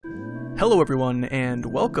Hello everyone, and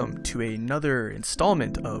welcome to another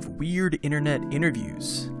installment of Weird Internet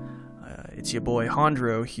Interviews. It's your boy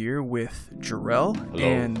Hondro here with Jarrell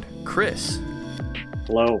and Chris.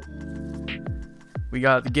 Hello. We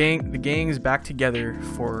got the gang's back together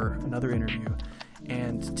for another interview,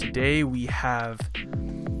 and today we have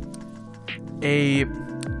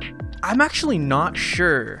I'm actually not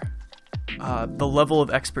sure the level of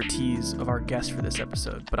expertise of our guest for this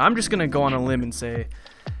episode, but I'm just going to go on a limb and say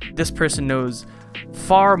this person knows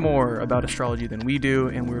far more about astrology than we do,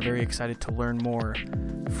 and we're very excited to learn more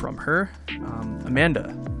from her.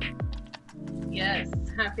 Amanda. Yes,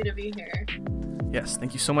 happy to be here. Yes,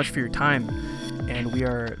 thank you so much for your time, and we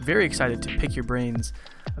are very excited to pick your brains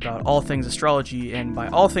about all things astrology, and by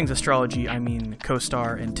all things astrology, I mean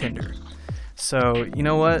CoStar and Tinder. So, you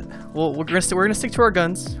know what? We're gonna stick to our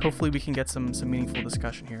guns. Hopefully we can get some meaningful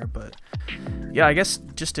discussion here, but yeah, I guess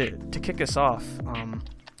just to kick us off,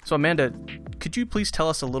 so Amanda, could you please tell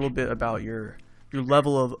us a little bit about your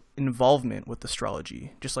level of involvement with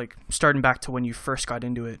astrology, just like starting back to when you first got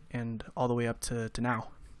into it and all the way up to now?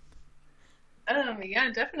 Yeah,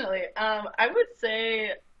 definitely. I would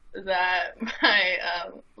say that my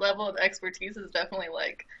level of expertise is definitely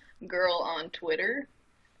like girl on Twitter,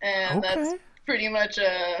 and that's pretty much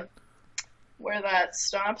where that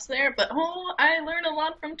stops there. But I learn a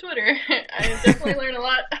lot from Twitter. I definitely learn a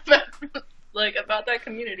lot about that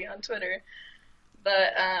community on Twitter.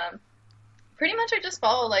 But pretty much I just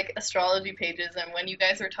follow like astrology pages, and when you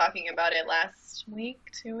guys were talking about it last week,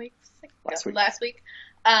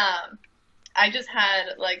 I just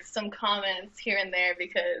had like some comments here and there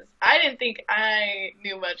because I didn't think I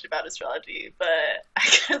knew much about astrology, but I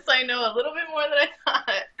guess I know a little bit more than I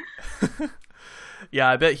thought. Yeah,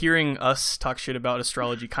 I bet hearing us talk shit about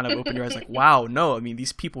astrology kind of opened your eyes like, wow, no, I mean,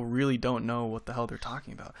 these people really don't know what the hell they're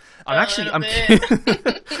talking about. I'm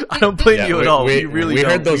I don't blame you at all. We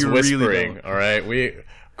heard those whispering, all right?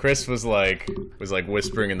 Chris was like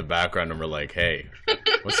whispering in the background, and we're like, hey,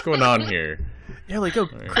 what's going on here? Yeah, like, oh,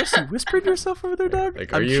 Chris, you whispered yourself over there, dog?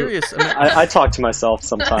 Like, I'm curious. I talk to myself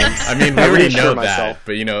sometimes. I mean, we already know that,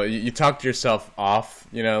 but, you know, you talk to yourself off,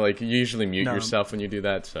 you know, like, you usually mute yourself when you do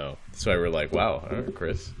that, so that's why we're like, wow, all right,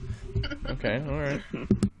 Chris. Okay, all right.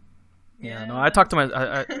 Yeah, no, I talk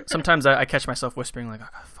to sometimes I catch myself whispering, like, oh,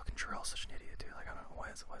 God, fucking Jarrell's such an idiot, dude. Like, I don't know, why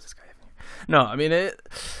is this guy even here? No, I mean,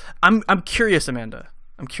 I'm curious, Amanda.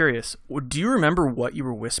 I'm curious. Do you remember what you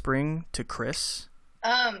were whispering to Chris?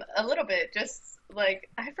 A little bit, just... like,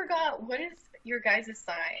 I forgot, what is your guys'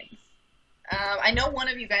 signs? I know one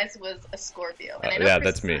of you guys was a Scorpio. And I know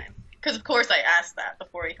that's me. Because, of course, I asked that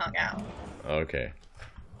before we hung out. Okay.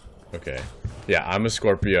 Yeah, I'm a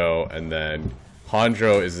Scorpio, and then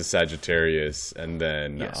Hondro is a Sagittarius, and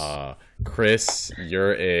then yes. Chris,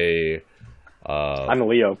 you're I'm a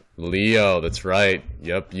Leo. Leo, that's right.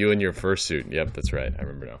 Yep, you and your fursuit. Yep, that's right. I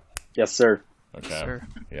remember now. Yes, sir. Okay. Yes, sir.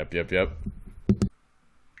 Yep.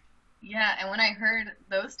 Yeah, and when I heard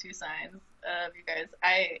those two signs of you guys,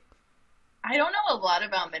 I don't know a lot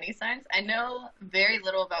about many signs. I know very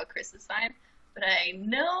little about Chris's sign, but I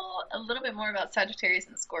know a little bit more about Sagittarius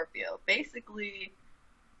and Scorpio. Basically,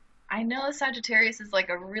 I know Sagittarius is like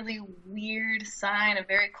a really weird sign, a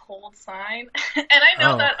very cold sign, and I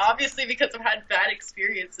know that obviously because I've had bad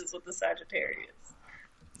experiences with the Sagittarius.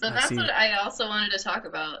 So that's what I also wanted to talk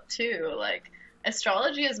about too. Like,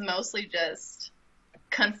 astrology is mostly just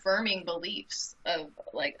confirming beliefs of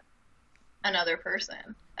like another person,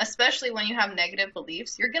 especially when you have negative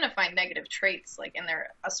beliefs. You're gonna find negative traits like in their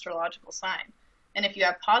astrological sign, and if you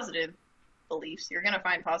have positive beliefs, you're gonna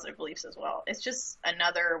find positive beliefs as well. It's just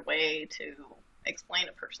another way to explain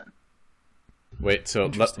a person. Wait, so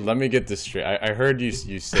let me get this straight. I heard you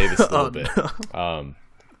say this a little bit. No.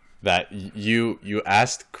 That you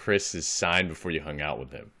asked Chris's sign before you hung out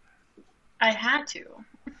with him. I had to.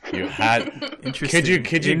 You had. Interesting.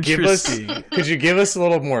 Could you give us a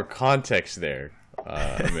little more context there,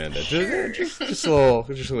 Amanda? Just a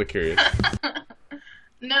little curious.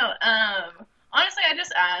 No, honestly, I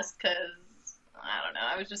just asked because I don't know.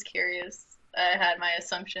 I was just curious. I had my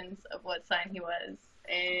assumptions of what sign he was,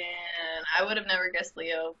 and I would have never guessed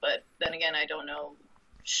Leo. But then again, I don't know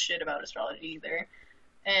shit about astrology either.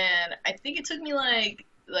 And I think it took me like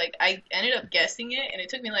I ended up guessing it, and it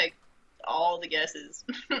took me like all the guesses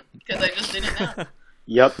because I just didn't know.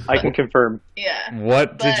 Yep, I can confirm. Yeah.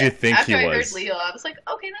 What did you think he was? After I heard Leo, I was like,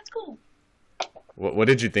 okay, that's cool. What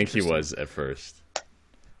did you think he was at first?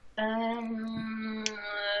 I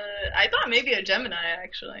thought maybe a Gemini,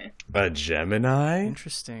 actually. A Gemini?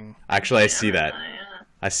 Interesting. Actually, I see that.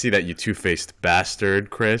 I see that, you two-faced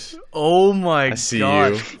bastard, Chris. Oh my I see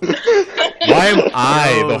gosh. you. Why am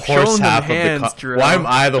I Yo, the show horse him them half hands, of the Jarrell. Why am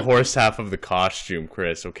I the horse half of the costume,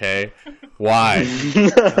 Chris? Okay, why?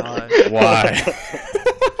 God. Why?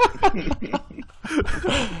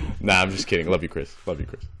 Nah, I'm just kidding. Love you, Chris. Love you,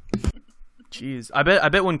 Chris. Jeez, I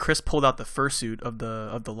bet when Chris pulled out the fursuit of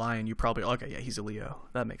the lion, you probably okay. Yeah, he's a Leo.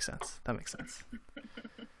 That makes sense.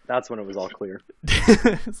 That's when it was all clear.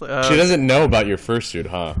 It's like, She doesn't know about your fursuit,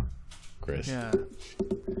 huh, Chris? Yeah.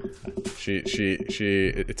 She.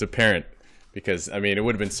 It's apparent because I mean, it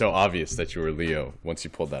would have been so obvious that you were Leo once you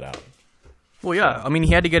pulled that out. Well, yeah. I mean,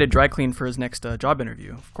 he had to get it dry cleaned for his next job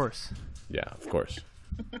interview, of course. Yeah, of course.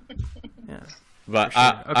 Yeah. But sure.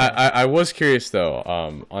 Okay. I was curious though,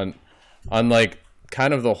 on like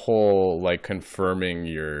kind of the whole like confirming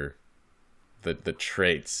the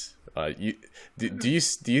traits. Do you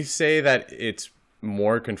say that it's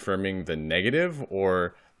more confirming the negative,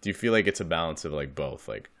 or do you feel like it's a balance of like both?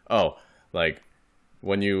 Like, oh, like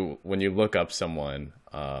when you look up someone,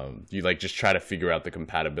 you like just try to figure out the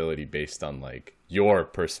compatibility based on like your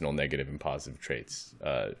personal negative and positive traits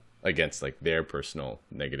against like their personal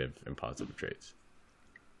negative and positive traits.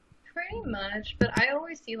 Pretty much, but I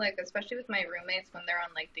always see, like, especially with my roommates when they're on,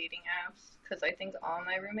 like, dating apps, because I think all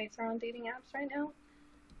my roommates are on dating apps right now,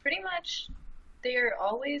 pretty much they're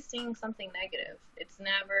always seeing something negative. It's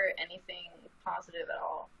never anything positive at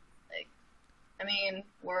all. Like, I mean,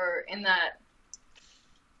 we're in that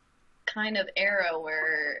kind of era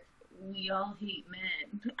where we all hate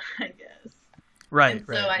men, I guess. Right. And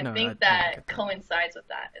so I think that coincides with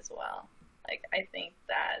that as well. Like, I think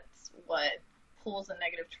that's what pulls the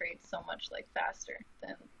negative traits so much like faster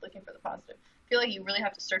than looking for the positive. I feel like you really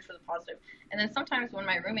have to search for the positive. And then sometimes when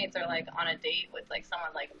my roommates are like on a date with like someone,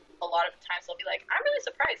 like a lot of times they'll be like, I'm really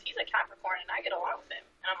surprised he's a Capricorn and I get along with him.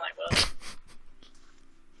 And I'm like, well,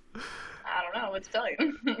 I don't know what to tell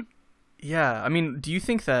you. Yeah, I mean, do you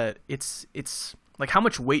think that it's like how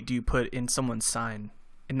much weight do you put in someone's sign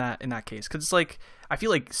in that case? Because it's like I feel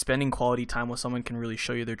like spending quality time with someone can really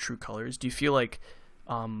show you their true colors. Do you feel like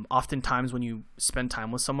oftentimes when you spend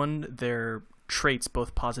time with someone, their traits,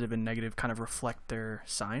 both positive and negative, kind of reflect their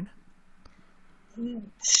sign?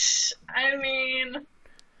 I mean,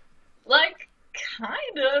 like,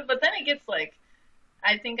 kind of, but then it gets like,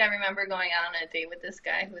 I think I remember going out on a date with this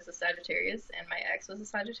guy who was a Sagittarius, and my ex was a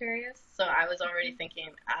Sagittarius, so I was already thinking,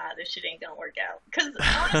 this shit ain't gonna work out. Because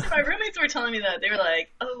honestly, my roommates were telling me that. They were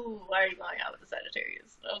like, oh, why are you going out with a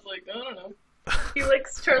Sagittarius? I was like, I don't know. He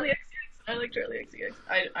likes Charlie XCX. I like Charlie XCX.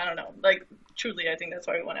 I don't know. Like, truly, I think that's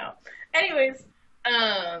why we went out. Anyways,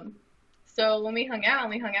 so when we hung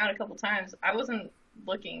out a couple times, I wasn't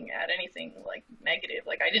looking at anything, like, negative.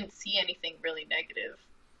 Like, I didn't see anything really negative.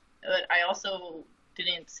 But I also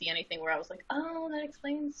didn't see anything where I was like, oh, that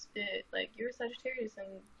explains it. Like, you're a Sagittarius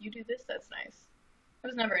and you do this, that's nice. It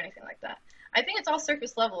was never anything like that. I think it's all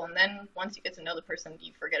surface level, and then once you get to know the person,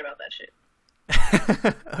 you forget about that shit.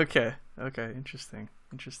 Okay. Interesting.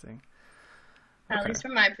 At least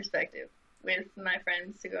from my perspective, with my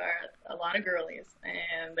friends who are a lot of girlies,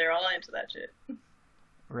 and they're all into that shit.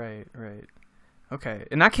 Right. Okay.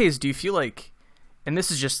 In that case, do you feel like, and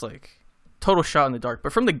this is just like total shot in the dark,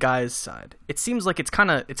 but from the guy's side, it seems like it's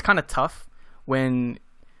kind of tough when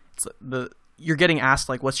it's you're getting asked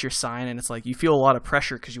like, what's your sign, and it's like you feel a lot of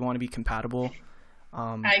pressure because you want to be compatible.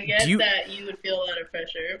 I get that you would feel a lot of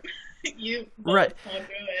pressure. You right?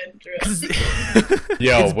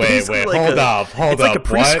 Yo, wait, hold up. It's like a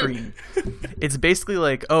pre-screen. It's basically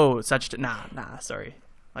like, oh, such nah, sorry.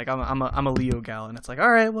 Like I'm a Leo gal, and it's like, all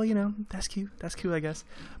right, well, you know, that's cute, I guess.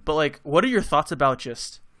 But like, what are your thoughts about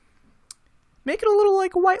just make it a little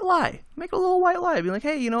like white lie? Make it a little white lie. Be like,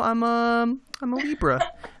 hey, you know, I'm a Libra. And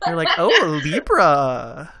they're like, oh, a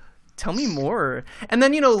Libra. Tell me more. And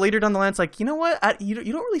then, you know, later down the line, it's like, you know what? You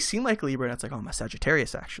don't really seem like Libra. And it's like, oh, I'm a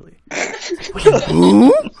Sagittarius, actually. Wait,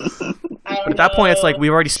 who? At that point, it's like,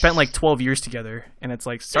 we've already spent like 12 years together. And it's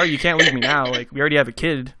like, sorry, you can't leave me now. Like, we already have a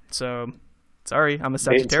kid. So, sorry, I'm a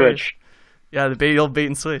Sagittarius. Yeah, the old bait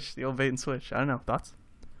and switch. I don't know. Thoughts?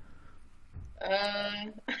 That's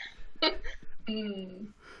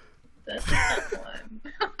a tough one.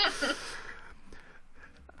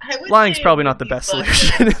 Lying's probably not the best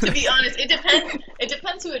solution. To be honest, it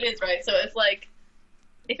depends who it is, right? So it's like,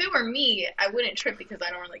 if it were me, I wouldn't trip because I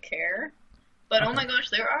don't really care. But oh my gosh,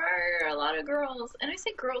 there are a lot of girls, and I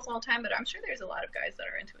say girls all the time, but I'm sure there's a lot of guys that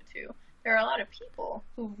are into it too. There are a lot of people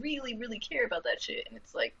who really, really care about that shit, and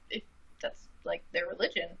it's like, that's like their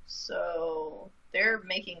religion. So they're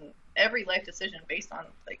making every life decision based on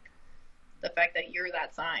like the fact that you're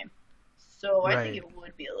that sign. So I think it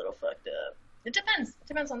would be a little fucked up. It depends. It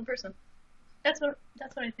depends on the person. That's what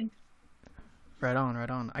I think. Right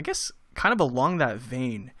on. I guess kind of along that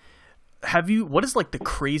vein, what is like the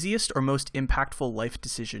craziest or most impactful life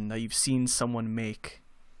decision that you've seen someone make?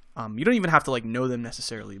 You don't even have to like know them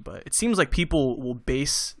necessarily, but it seems like people will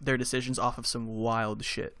base their decisions off of some wild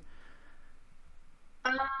shit.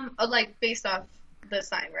 Like based off the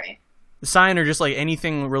sign, right? The sign, or just like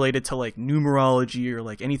anything related to like numerology or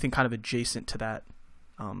like anything kind of adjacent to that,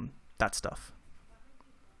 that stuff.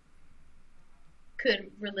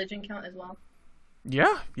 Could religion count as well?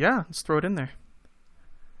 Yeah, let's throw it in there.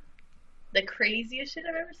 The craziest shit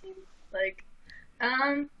I've ever seen? Like,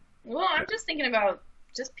 well, I'm just thinking about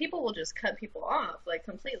just people will just cut people off, like,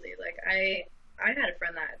 completely. Like, I had a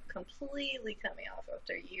friend that completely cut me off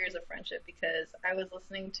after years of friendship because I was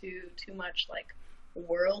listening to too much, like,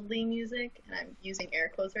 worldly music, and I'm using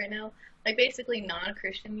air quotes right now, like, basically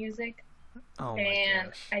non-Christian music. Oh my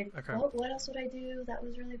and gosh. Okay. What else would I do that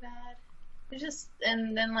was really bad?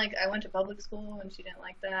 And then, like, I went to public school, and she didn't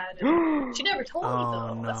like that. And she never told me,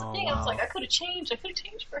 though. No, That's the thing. I was wow. like, I could have changed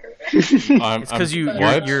for her. It's because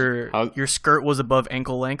What? your skirt was above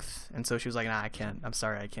ankle length, and so she was like, nah, I can't. I'm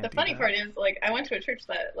sorry, I can't The do funny that. part is, like, I went to a church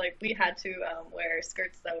that, like, we had to wear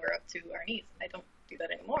skirts that were up to our knees. I don't do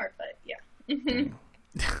that anymore, but yeah.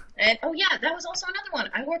 And, oh, yeah, that was also another one.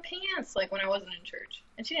 I wore pants, like, when I wasn't in church.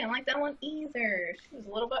 And she didn't like that one either. She was a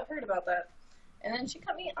little bit hurt about that. And then she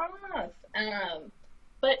cut me off.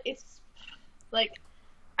 But it's, like,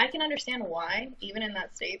 I can understand why, even in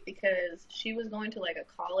that state, because she was going to, like, a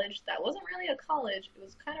college that wasn't really a college. It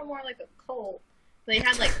was kind of more like a cult. They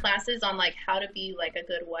had, like, classes on, like, how to be, like, a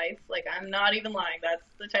good wife. Like, I'm not even lying. That's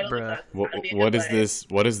the title of the class.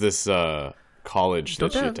 What is this college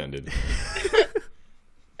that she attended?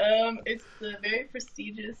 It's the very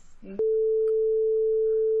prestigious.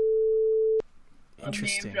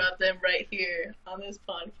 Interesting. I'll name drop them right here on this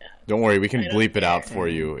podcast. Don't worry, we can bleep it out for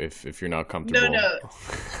you if you're not comfortable. No,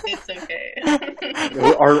 it's okay.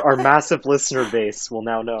 Our massive listener base will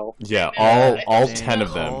now know. Yeah, Yeah, all I 10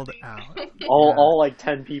 of them. Called out. All like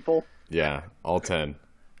 10 people. Yeah, all 10.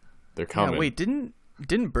 They're coming. Yeah, wait,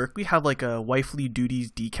 didn't Berkeley have like a wifely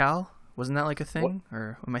duties decal? Wasn't that like a thing? What?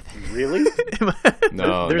 Or am I thinking? Really?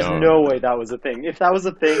 No, There's no way that was a thing. If that was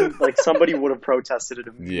a thing, like, somebody would have protested it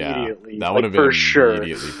immediately. Yeah, that would have for been sure.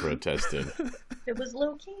 immediately protested. It was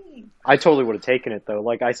low key. I totally would have taken it, though.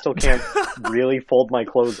 Like, I still can't really fold my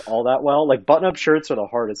clothes all that well. Like, button-up shirts are the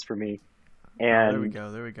hardest for me. And There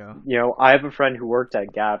we go. you know, I have a friend who worked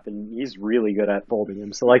at Gap, and he's really good at folding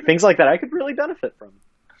them. So, like, things like that I could really benefit from.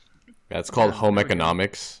 Yeah, it's called home there we go.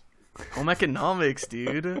 economics. Home economics,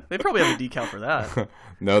 dude. They probably have a decal for that.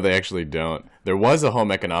 No, they actually don't. There was a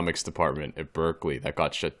home economics department at Berkeley that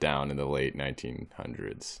got shut down in the late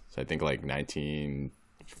 1900s. So I think like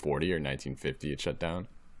 1940 or 1950 it shut down.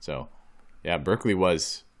 So, yeah, Berkeley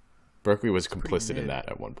was complicit in that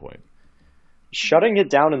at one point. Shutting it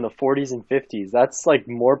down in the 40s and 50s, that's, like,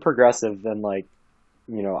 more progressive than, like,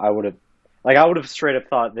 you know, I would have straight up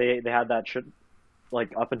thought they had that shit,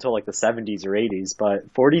 like, up until, like, the 70s or 80s,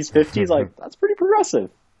 but 40s, 50s, like, that's pretty progressive.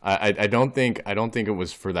 I don't think it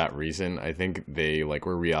was for that reason. I think they like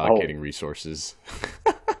were reallocating resources.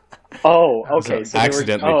 Oh, okay. So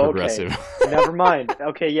accidentally progressive. Okay. Never mind.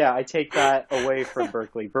 Okay, yeah, I take that away from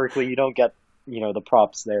Berkeley. Berkeley, you don't get, you know, the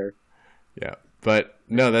props there. Yeah, but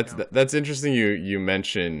no, that's interesting. You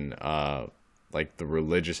mention like the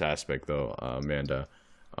religious aspect though, Amanda.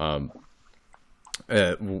 You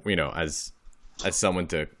know, as someone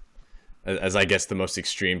as I guess the most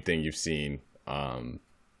extreme thing you've seen,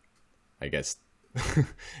 I guess,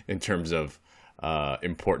 in terms of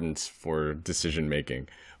importance for decision making,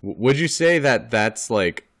 would you say that that's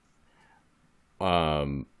like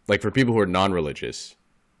for people who are non-religious,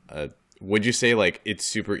 would you say like it's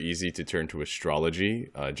super easy to turn to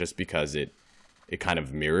astrology just because it kind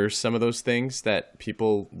of mirrors some of those things that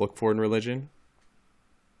people look for in religion?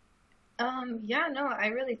 Yeah, no, I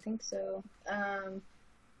really think so.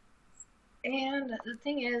 And the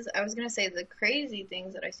thing is, I was going to say the crazy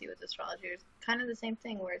things that I see with astrology is kind of the same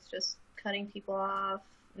thing where it's just cutting people off,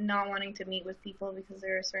 not wanting to meet with people because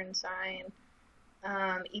they're a certain sign.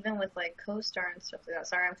 Even with, like, CoStar and stuff like that.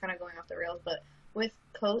 Sorry, I'm kind of going off the rails, but with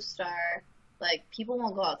CoStar, like, people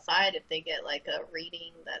won't go outside if they get, like, a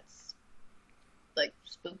reading that's, like,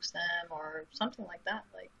 spooks them or something like that.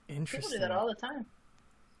 Like, people do that all the time.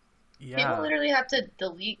 Yeah. People literally have to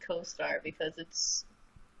delete CoStar because it's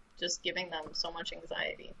just giving them so much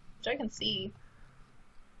anxiety, which I can see.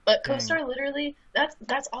 But Dang. CoStar literally,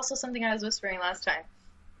 that's also something I was whispering last time.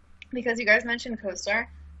 Because you guys mentioned CoStar,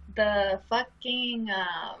 the fucking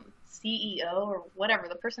CEO or whatever,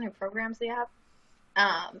 the person who programs the app,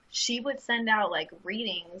 she would send out like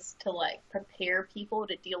readings to like prepare people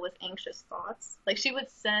to deal with anxious thoughts. Like she would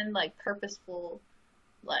send like purposeful,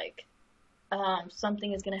 like,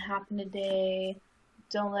 something is gonna happen today.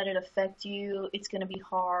 Don't let it affect you. It's gonna be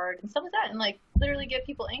hard and stuff like that, and like literally get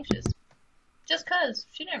people anxious. Just cause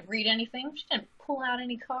she didn't read anything, she didn't pull out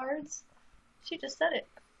any cards. She just said it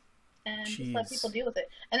and just let people deal with it.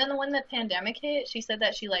 And then when the pandemic hit, she said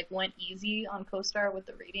that she like went easy on CoStar with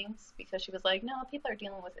the readings because she was like, no, people are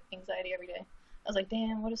dealing with anxiety every day. I was like,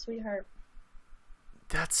 damn, what a sweetheart.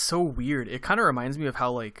 That's so weird. It kind of reminds me of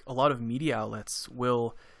how like a lot of media outlets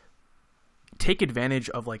will take advantage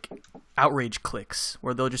of like outrage clicks,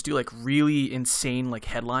 where they'll just do like really insane like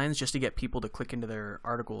headlines just to get people to click into their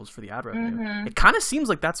articles for the ad revenue. Mm-hmm. It kind of seems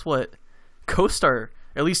like that's what CoStar,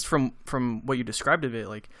 at least from what you described of it,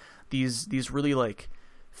 like these really like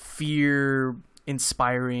fear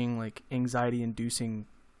inspiring, like anxiety inducing,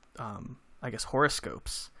 I guess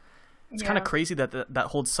horoscopes. It's kind of crazy that that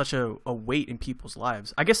holds such a weight in people's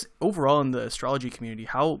lives. I guess overall in the astrology community,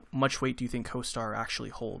 how much weight do you think CoStar actually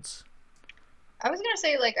holds? I was gonna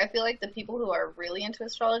say, like, I feel like the people who are really into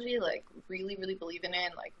astrology, like, really, really believe in it,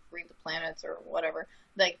 and, like, read the planets or whatever,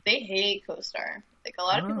 like, they hate CoStar. Like, a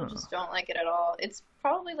lot of people just don't like it at all. It's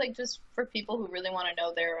probably, like, just for people who really want to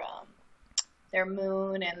know their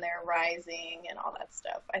moon and their rising and all that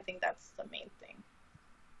stuff. I think that's the main thing.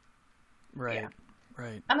 Right, yeah.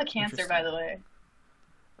 Right. I'm a Cancer, by the way.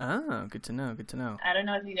 Oh, good to know, good to know. I don't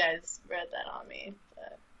know if you guys read that on me,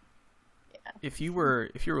 but... If you were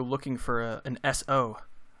looking for an SO,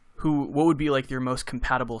 what would be like your most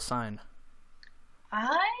compatible sign?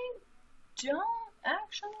 I don't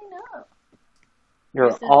actually know.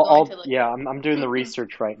 I'm doing the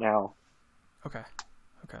research right now. Okay.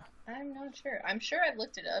 I'm not sure. I'm sure I've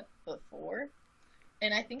looked it up before,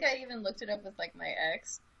 and I think I even looked it up with like my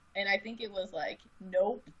ex, and I think it was like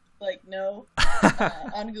nope. Like, no,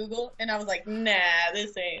 on Google, and I was like, nah,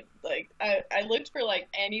 this ain't, like, I looked for, like,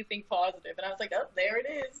 anything positive, and I was like, oh, there it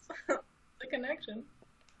is, the connection.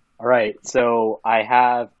 All right, so I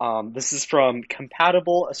have, this is from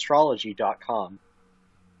compatibleastrology.com.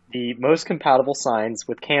 The most compatible signs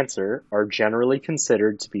with Cancer are generally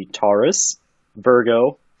considered to be Taurus,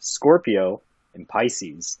 Virgo, Scorpio, and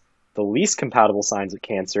Pisces. The least compatible signs with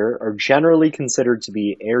Cancer are generally considered to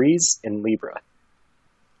be Aries and Libra.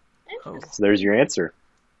 Oh. So there's your answer.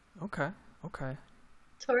 Okay.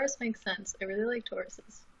 Taurus makes sense. I really like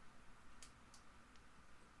Tauruses.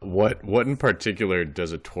 What in particular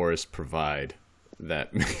does a Taurus provide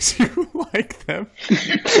that makes you like them?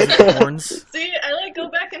 Horns. See, I like go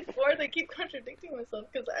back and forth. I keep contradicting myself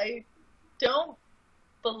because I don't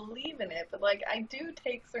believe in it, but like I do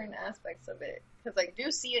take certain aspects of it because I do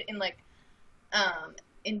see it in like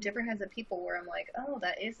in different kinds of people where I'm like, oh,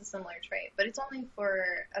 that is a similar trait, but it's only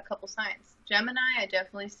for a couple signs. Gemini, I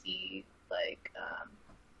definitely see like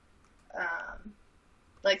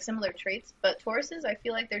similar traits, but Tauruses, I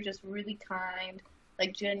feel like they're just really kind,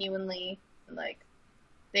 like genuinely, like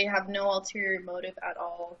they have no ulterior motive at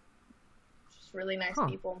all. Just really nice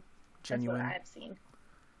people. Genuine. That's what I've seen.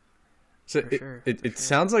 So it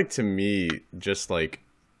sounds like to me, just like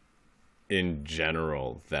in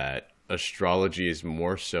general, that astrology is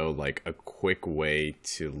more so like a quick way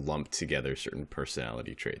to lump together certain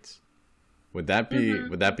personality traits. Would that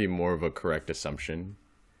be more of a correct assumption?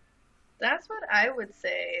 That's what I would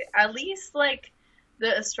say. At least like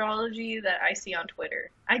the astrology that I see on Twitter.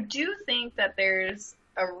 I do think that there's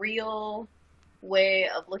a real way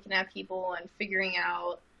of looking at people and figuring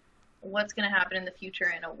out what's going to happen in the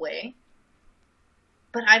future in a way.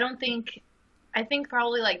 But I think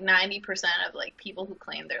probably like 90% of like people who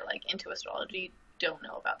claim they're like into astrology don't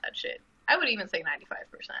know about that shit. I would even say 95%.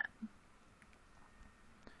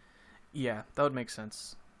 Yeah, that would make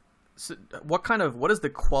sense. So what is the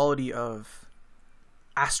quality of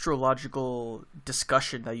astrological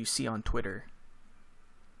discussion that you see on Twitter?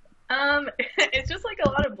 It's just like a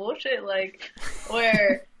lot of bullshit, like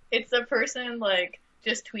where it's a person like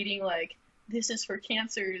just tweeting like, this is for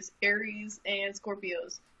Cancers, Aries, and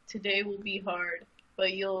Scorpios. Today will be hard,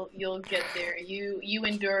 but you'll get there. You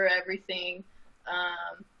endure everything.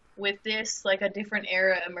 With this, like a different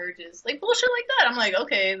era emerges. Like bullshit like that. I'm like,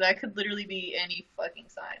 okay, that could literally be any fucking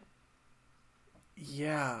sign.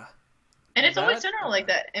 Yeah. And it's always general like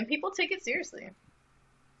that, and people take it seriously.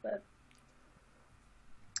 But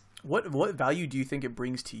what value do you think it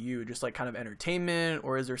brings to you? Just like kind of entertainment,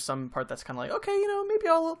 or is there some part that's kind of like, okay,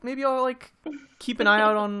 maybe I'll like keep an eye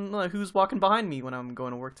out on who's walking behind me when I'm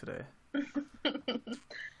going to work today?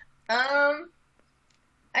 I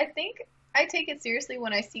think I take it seriously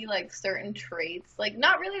when I see like certain traits, like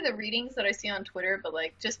not really the readings that I see on Twitter, but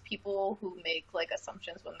like just people who make like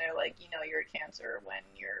assumptions when they're like, you're a Cancer when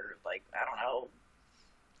you're like, I don't know.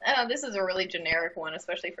 This is a really generic one,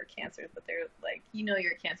 especially for Cancers, but they're like,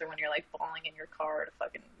 you're a Cancer when you're like bawling in your car to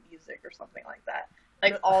fucking music or something like that.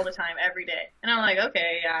 Like all the time, every day. And I'm like,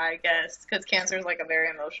 okay, yeah, I guess, because Cancer is like a very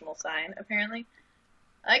emotional sign, apparently.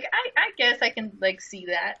 Like, I guess I can like see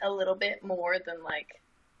that a little bit more than like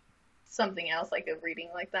something else, like a reading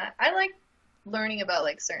like that. I like learning about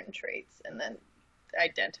like certain traits and then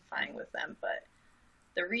identifying with them, but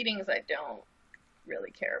the readings I don't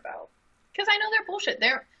really care about because I know they're bullshit.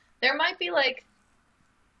 There might be like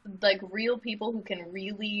real people who can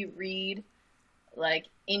really read like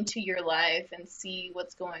into your life and see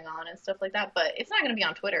what's going on and stuff like that, but it's not going to be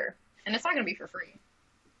on Twitter and it's not going to be for free.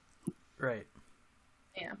 Right.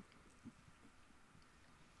 Yeah.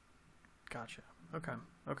 Gotcha. Okay.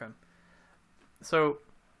 So,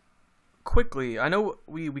 quickly, I know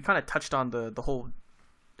we kind of touched on the whole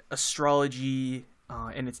astrology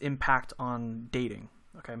and its impact on dating.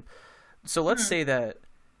 Okay. So let's say that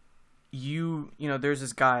there's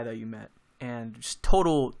this guy that you met and just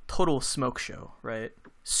total smoke show, right?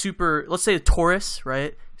 Super, let's say a Taurus,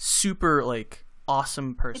 right? Super like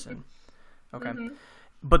awesome person. Okay. Mm-hmm.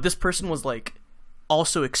 But this person was like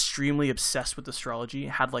also extremely obsessed with astrology,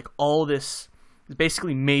 had like all this,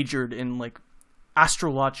 basically majored in like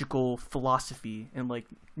astrological philosophy and like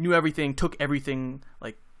knew everything, took everything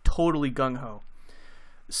like totally gung-ho.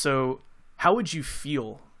 So how would you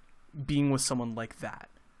feel being with someone like that?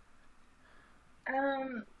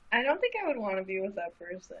 I don't think I would want to be with that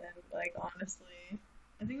person, like honestly.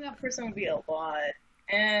 I think that person would be a lot.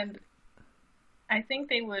 And I think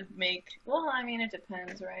they would make, well, I mean, it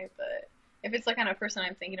depends, right? But if it's the kind of person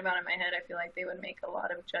I'm thinking about in my head, I feel like they would make a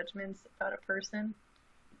lot of judgments about a person.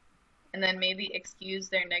 And then maybe excuse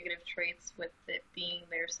their negative traits with it being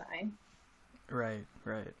their sign. Right.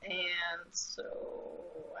 And so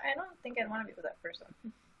I don't think I'd want to be with that person.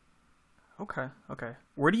 Okay.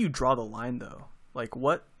 Where do you draw the line, though? Like,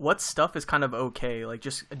 what stuff is kind of okay? Like,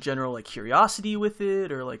 just a general, like, curiosity with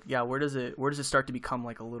it? Or, like, yeah, where does it start to become,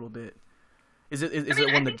 like, a little bit... Is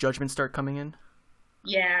it when the judgments start coming in?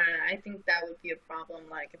 Yeah, I think that would be a problem.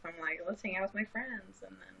 Like, if I'm like, let's hang out with my friends,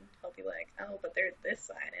 and then he'll be like, oh, but they're this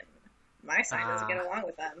sign, and my sign doesn't get along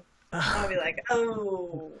with them. I'll be like,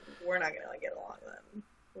 oh, we're not going to get along with them.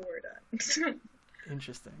 We're done.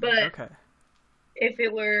 Interesting. But okay. If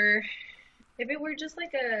it were just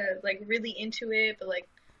like really into it, but like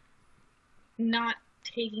not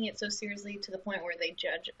taking it so seriously to the point where they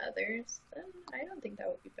judge others, then I don't think that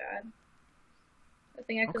would be bad. I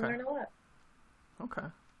think I could learn a lot. Okay.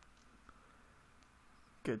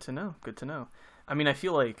 Good to know. I mean, I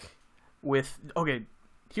feel like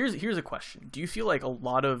here's a question. Do you feel like a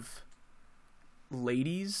lot of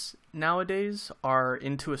ladies nowadays are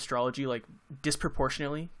into astrology like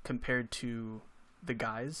disproportionately compared to the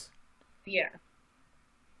guys? Yeah.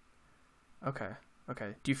 Okay.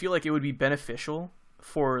 Do you feel like it would be beneficial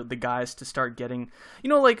for the guys to start getting,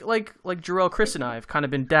 like Jarrell, Chris, and I have kind of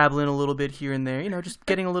been dabbling a little bit here and there, just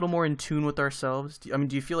getting a little more in tune with ourselves? Do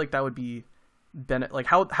you feel like that would be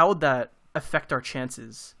how would that affect our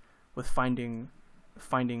chances with finding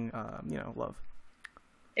love?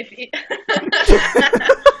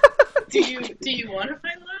 Do you want to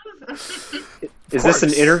find love? Is this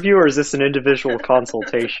an interview or is this an individual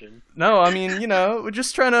consultation? No, I mean, we're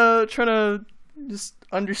just trying to just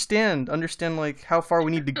understand like how far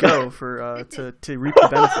we need to go for to reap the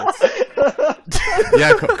benefits.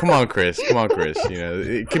 Yeah, come on, Chris.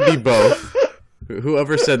 It could be both.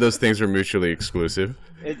 Whoever said those things were mutually exclusive?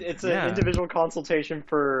 It's an individual consultation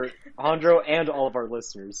for Andro and all of our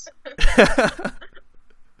listeners.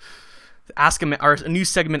 Our new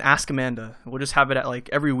segment, Ask Amanda. We'll just have it at like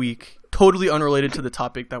every week, totally unrelated to the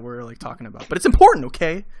topic that we're like talking about, but it's important.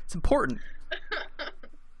 Okay, it's important.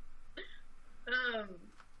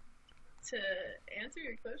 To answer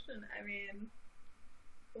your question, I mean,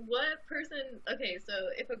 what person? Okay, so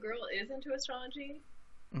if a girl is into astrology,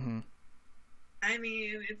 mm-hmm. I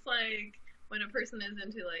mean, it's like when a person is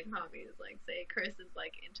into like hobbies, like say Chris is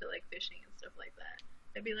like into like fishing and stuff like that.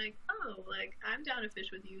 I'd be like, oh, like I'm down to fish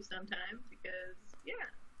with you sometime because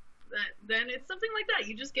then it's something like that.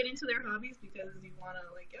 You just get into their hobbies because you want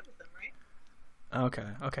to like get with them, right?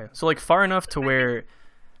 Okay. So like far enough to where,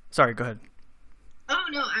 sorry, go ahead. Oh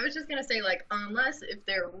no, I was just gonna say like unless if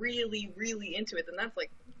they're really, really into it, then that's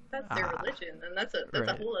their religion, and that's a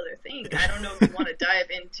whole other thing. I don't know if you want to dive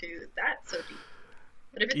into that so deep.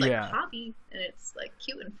 But if it's like a hobby and it's like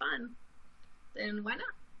cute and fun, then why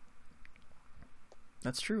not?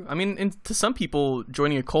 That's true. I mean, to some people,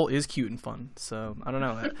 joining a cult is cute and fun. So I don't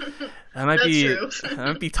know. That might be true. that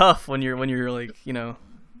might be tough when you're like, you know,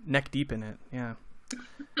 neck deep in it. Yeah.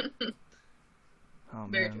 Oh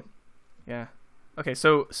Very man. true. Yeah. Okay.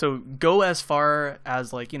 So go as far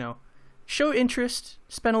as, like, you know, show interest,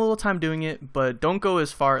 spend a little time doing it, but don't go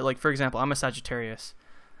as far. Like, for example, I'm a Sagittarius.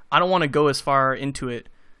 I don't want to go as far into it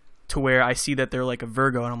to where I see that they're like a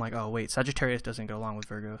Virgo, and I'm like, oh wait, Sagittarius doesn't go along with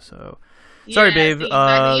Virgo, so. Sorry, Yeah, babe. see,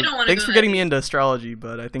 exactly. You don't wanna Thanks go for that getting me deep. into astrology,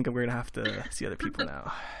 but I think we're gonna have to see other people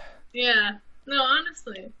now. Yeah. No,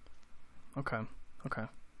 honestly. Okay.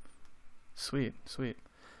 Sweet. You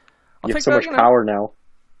I'll have take so that, much you know. power now.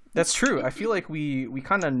 That's true. I feel like we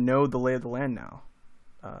kind of know the lay of the land now.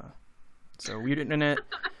 So Weird Internet,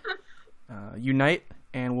 unite,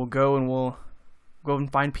 and we'll go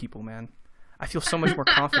and find people, man. I feel so much more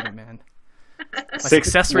confident, man. My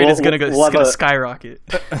success rate is gonna skyrocket.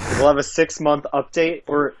 We'll have a 6-month update,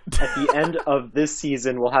 or at the end of this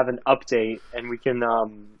season, we'll have an update, and we can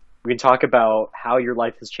talk about how your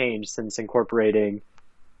life has changed since incorporating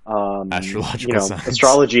Astrological signs.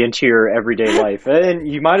 astrology into your everyday life. And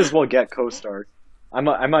you might as well get co-star. I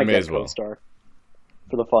might May get as well. co-star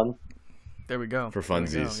for the fun. There we go. For There we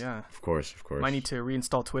go, funsies. yeah. Of course. Might need to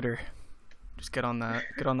reinstall Twitter. Just get on that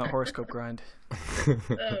horoscope grind. Oh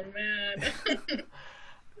man.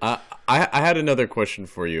 I had another question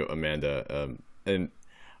for you, Amanda. And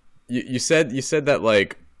you said that,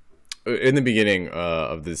 like, in the beginning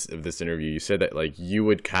of this interview, you said that, like, you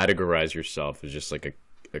would categorize yourself as just like a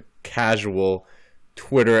casual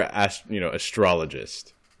Twitter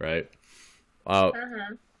astrologist, right?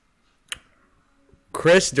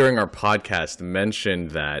 Chris, during our podcast,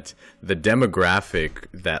 mentioned that the demographic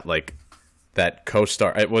that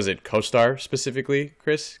co-star, was it co-star specifically,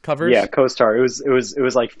 Chris, covers? Yeah, co-star. It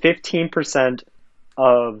was like 15%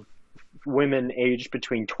 of women aged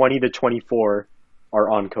between 20 to 24 are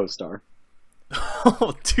on co-star.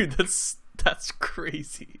 Oh, dude, that's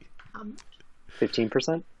crazy.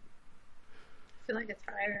 15%? I feel like it's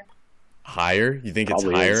higher. Higher? You think Probably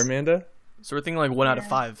it's higher, is. Amanda? So we're thinking like 1 out of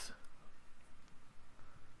 5.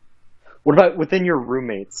 What about within your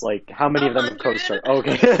roommates? Like, how many of them have 100? co-star? Oh,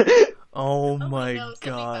 okay. Oh Oh, my no, 75, 'cause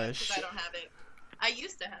gosh. I don't have it. I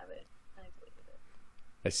used to have it. I deleted it.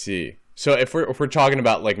 I see. So if we're talking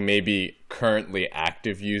about, like, maybe currently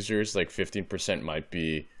active users, like 15% might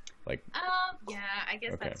be like, Yeah, I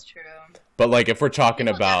guess Okay. that's true. but like if we're talking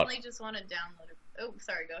People about, definitely just want to download it. Oh,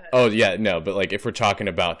 sorry, go ahead. oh yeah, no, but like if we're talking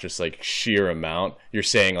about just like sheer amount, you're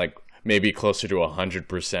saying like maybe closer to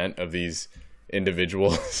 100% of these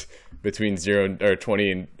individuals between 0 or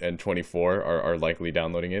 20 and 24 are likely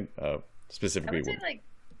downloading it. I Specifically, would say like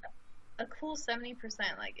a cool 70%.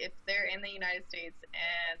 Like if they're in the United States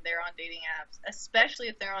and they're on dating apps, especially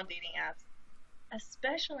if they're on dating apps,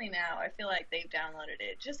 especially now, I feel like they've downloaded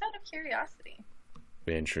it just out of curiosity.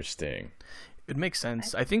 interesting. It makes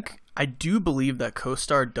sense. I do believe that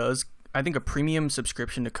CoStar does. I think a premium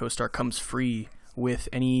subscription to CoStar comes free with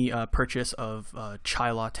any purchase of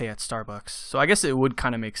chai latte at Starbucks. So I guess it would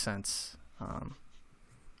kind of make sense.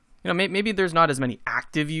 Maybe there's not as many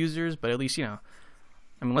active users, but at least, I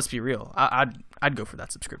mean, let's be real. I'd go for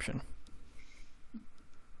that subscription.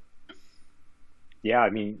 Yeah,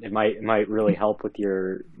 I mean, it might really help with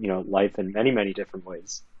your, life in many, many different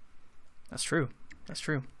ways. That's true.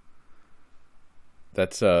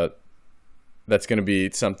 That's going to be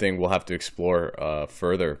something we'll have to explore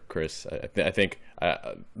further, Chris. I think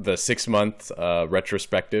the 6-month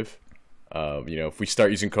retrospective. If we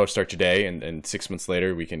start using CoStar today and 6 months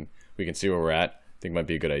later we can see where we're at, I think might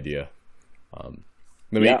be a good idea. All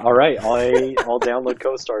right. I'll download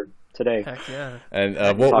CoStar today. Heck yeah. And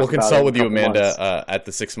talk we'll about it consult in with a you, couple Amanda, months. at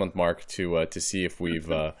the 6-month mark to see if we've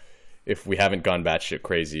if we haven't gone batshit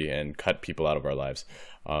crazy and cut people out of our lives.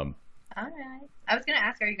 All right. I was gonna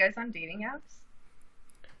ask, are you guys on dating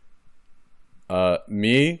apps?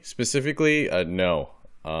 Me specifically, no.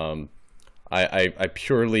 I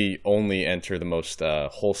purely only enter the most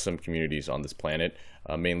wholesome communities on this planet,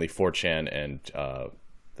 mainly 4chan and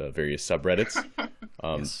the various subreddits.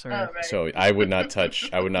 Yes, sir. Oh, right. So I would not touch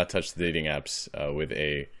the dating apps with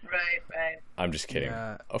a. Right. I'm just kidding.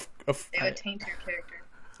 Yeah. It would taint your character.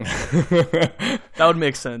 That would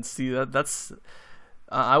make sense. See, that's.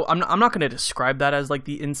 I'm not going to describe that as like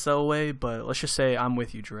the incel way, but let's just say I'm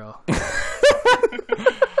with you, Jarrell.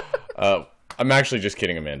 I'm actually just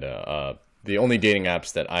kidding, Amanda. The only dating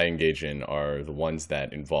apps that I engage in are the ones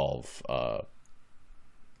that involve, the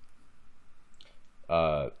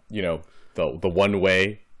one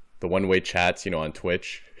way chats, on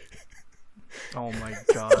Twitch. Oh my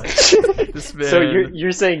god. This man. So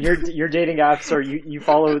you're saying your dating apps are you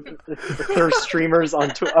follow thirst streamers on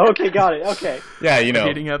Twitter? Oh, okay, got it. Okay. Yeah, you know,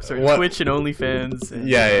 dating apps are Twitch and OnlyFans. And,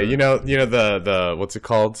 yeah, you know the what's it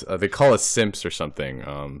called? They call us simps or something.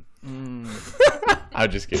 I'm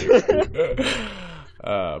just kidding.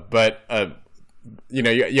 But you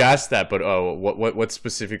know, you asked that, but what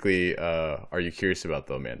specifically are you curious about,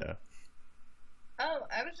 though, Amanda? Oh,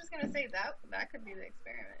 I was just gonna say that could be the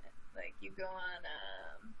experiment. Like, you go on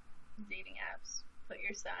dating apps, put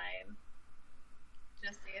your sign,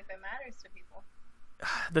 just see if it matters to people.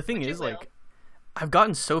 The thing is, like, I've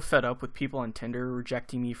gotten so fed up with people on Tinder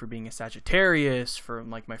rejecting me for being a Sagittarius, for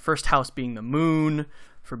like my first house being the moon,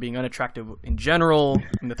 for being unattractive in general. I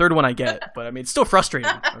mean, the third one I get, but I mean, it's still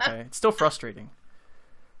frustrating. Okay, it's still frustrating.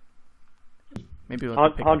 Maybe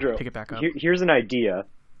we'll pick it back up. Here's an idea.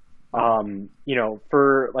 You know,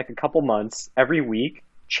 for like a couple months, every week,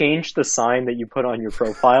 change the sign that you put on your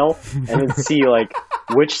profile, and then see like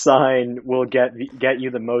which sign will get you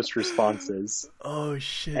the most responses. Oh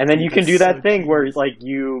shit! And then you can do that thing where like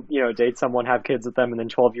you know, date someone, have kids with them, and then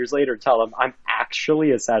 12 years later tell them, I'm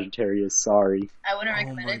actually a Sagittarius. Sorry. I wouldn't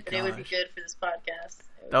recommend it, but it would be good for this podcast.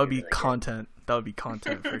 That would be really content. Good. That would be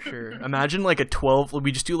content for sure. Imagine like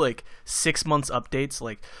we just do like 6 months updates,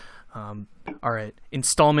 like. All right,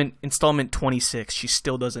 installment 26. She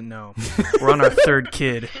still doesn't know. We're on our third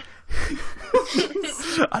kid.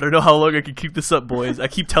 I don't know how long I can keep this up, boys. I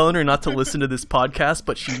keep telling her not to listen to this podcast,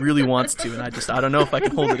 but she really wants to, and I don't know if I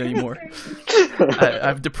can hold it anymore.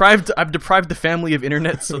 I've deprived the family of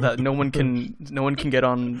internet so that no one can get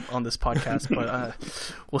on this podcast. But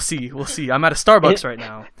we'll see. I'm at a Starbucks right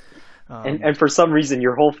now. And for some reason,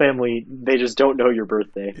 your whole family, they just don't know your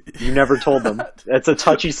birthday. You never told them. It's a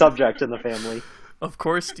touchy subject in the family. Of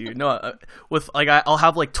course, dude. No, with like I'll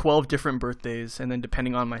have like 12 different birthdays, and then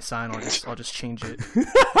depending on my sign, I'll just change it.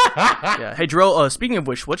 Yeah. Hey, Jerome. Speaking of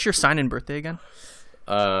which, what's your sign and birthday again?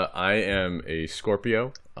 I am a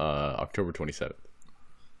Scorpio, October 27th.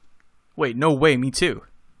 Wait, no way. Me too.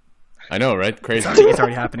 I know, right? Crazy. It's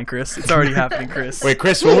already happening, Chris. It's already happening, Chris. Wait,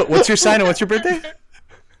 Chris, what's your sign and what's your birthday?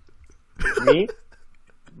 Me?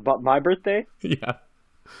 But my birthday? Yeah.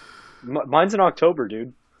 Mine's in October,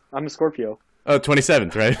 dude. I'm a Scorpio. Oh,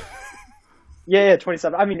 27th, right? Yeah,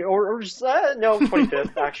 27th. I mean, or just, no,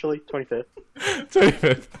 25th, actually. 25th.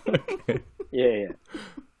 25th. Okay. Yeah.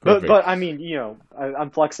 But I mean, you know,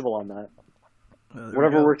 I'm flexible on that.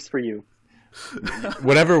 Whatever works for you.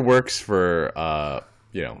 Whatever works for,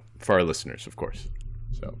 you know, for our listeners, of course.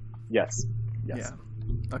 So. Yes. Yeah.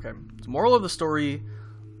 Okay. So moral of the story...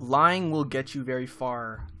 Lying will get you very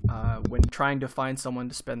far when trying to find someone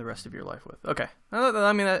to spend the rest of your life with. Okay,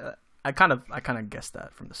 I mean, I kind of guessed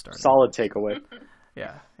that from the start. Solid takeaway.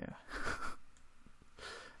 Yeah.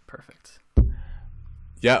 Perfect.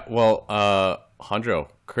 Yeah. Well, Jandro,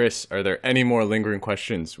 Chris, are there any more lingering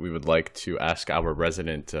questions we would like to ask our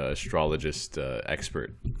resident astrologist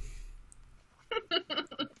expert?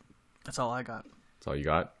 That's all I got. That's all you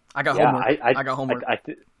got? I got homework. I got homework.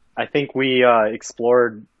 I think we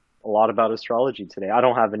explored a lot about astrology today. I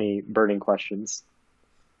don't have any burning questions.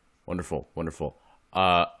 Wonderful.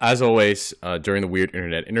 As always, during the Weird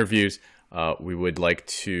Internet interviews, we would like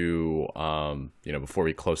to, you know, before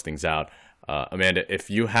we close things out, Amanda,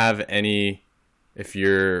 if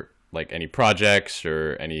you're like any projects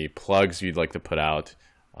or any plugs you'd like to put out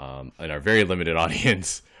in our very limited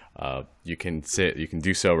audience, you can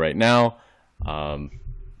do so right now.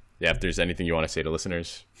 Yeah, if there's anything you want to say to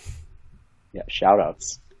listeners. Yeah, shout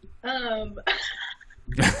outs. I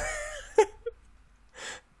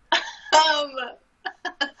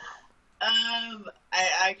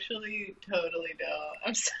actually totally don't.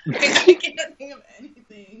 I'm sorry, I can't think of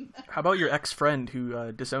anything. How about your ex-friend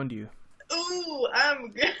who disowned you? Ooh,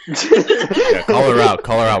 I'm good. Yeah,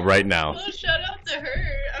 call her out right now. Well, shout out to her.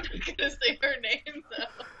 I'm not gonna say her name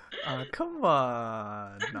though. Come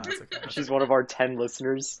on. No, it's okay. She's one of our 10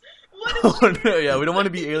 listeners. Oh, no, yeah, we don't want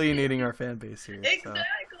to be alienating our fan base here. Exactly.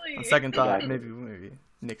 So, on second thought, maybe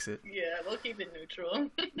nix it. Yeah, we'll keep it neutral.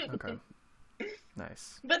 Okay.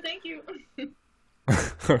 Nice. But thank you.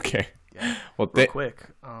 Okay. Yeah. Well, real quick,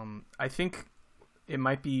 I think it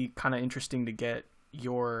might be kind of interesting to get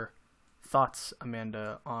your thoughts,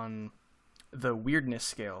 Amanda, on the weirdness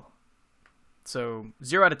scale. So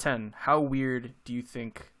 0 out of 10, how weird do you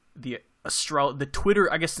think the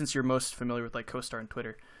Twitter, I guess since you're most familiar with like CoStar and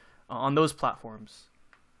Twitter, on those platforms,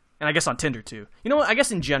 and I guess on Tinder too. You know what? I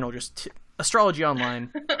guess in general, just astrology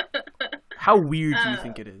online. How weird do you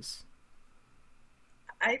think it is?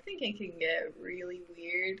 I think it can get really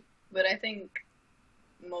weird, but I think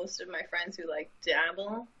most of my friends who like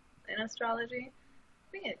dabble in astrology.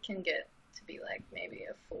 I think it can get to be like maybe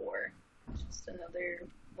a 4. Just another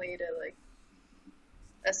way to like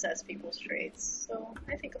assess people's traits. So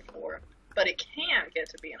I think a 4. But it can get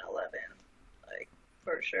to be an 11, like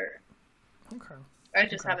for sure. Okay. I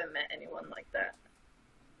just haven't met anyone like that.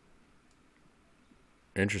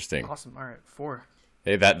 Interesting. Awesome. All right, 4.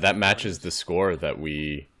 Hey, that matches the score that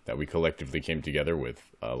we collectively came together with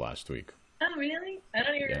last week. Oh, really? I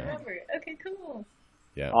don't even remember. Okay, cool.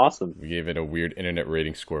 Yeah. Awesome. We gave it a weird internet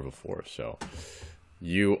rating score of a 4. So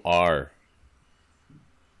you are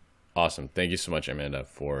awesome. Thank you so much, Amanda,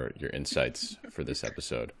 for your insights for this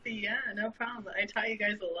episode. Yeah, no problem. I taught you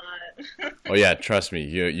guys a lot. Oh yeah, trust me.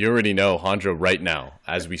 You already know Hondro right now,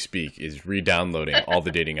 as we speak, is re-downloading all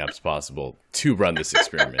the dating apps possible to run this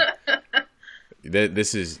experiment.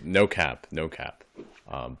 This is no cap.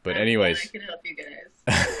 But anyways, I can help you guys.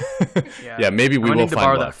 yeah, maybe we I will need to find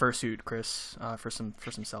borrow love. that fursuit, Chris, for some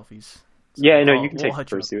selfies. So Yeah, no, I'll- you can we'll take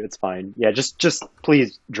hut you up. fursuit. It's fine. Yeah, just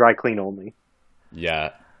please dry clean only.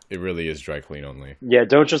 Yeah, it really is dry clean only. Yeah,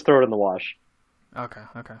 don't just throw it in the wash. Okay.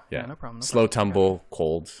 Yeah, no problem. Slow tumble,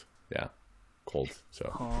 cold. Yeah, cold.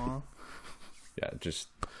 So Aw. yeah, just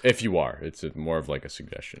if you are, it's more of like a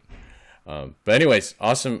suggestion. But anyways,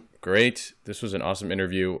 awesome, great. This was an awesome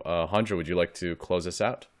interview. Hondro, would you like to close us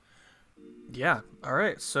out? Yeah. All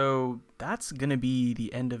right. So that's going to be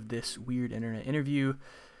the end of this weird internet interview.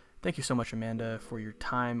 Thank you so much, Amanda, for your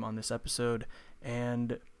time on this episode.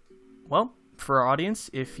 And, well, for our audience,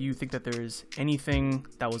 if you think that there's anything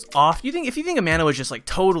that was off, if you think Amanda was just like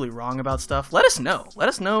totally wrong about stuff, let us know. Let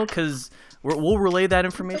us know, because we'll relay that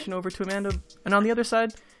information over to Amanda. And on the other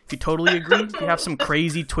side, if you totally agree, if you have some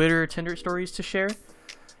crazy Twitter or Tinder stories to share,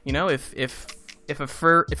 you know, if a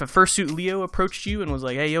fursuit Leo approached you and was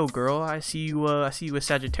like, "Hey, yo, girl, I see you with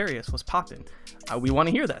Sagittarius. What's poppin'?" We want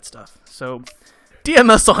to hear that stuff. So DM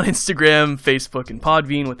us on Instagram, Facebook, and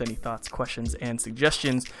Podbean with any thoughts, questions, and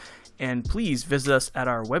suggestions. And please visit us at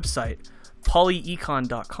our website,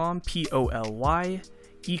 polyecon.com, POLY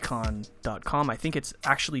econ.com. I think it's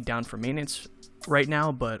actually down for maintenance right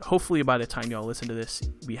now, but hopefully by the time y'all listen to this,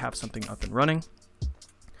 we have something up and running.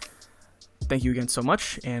 Thank you again so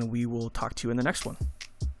much, and we will talk to you in the next one.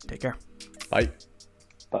 Take care. Bye.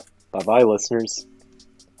 Bye-bye, listeners.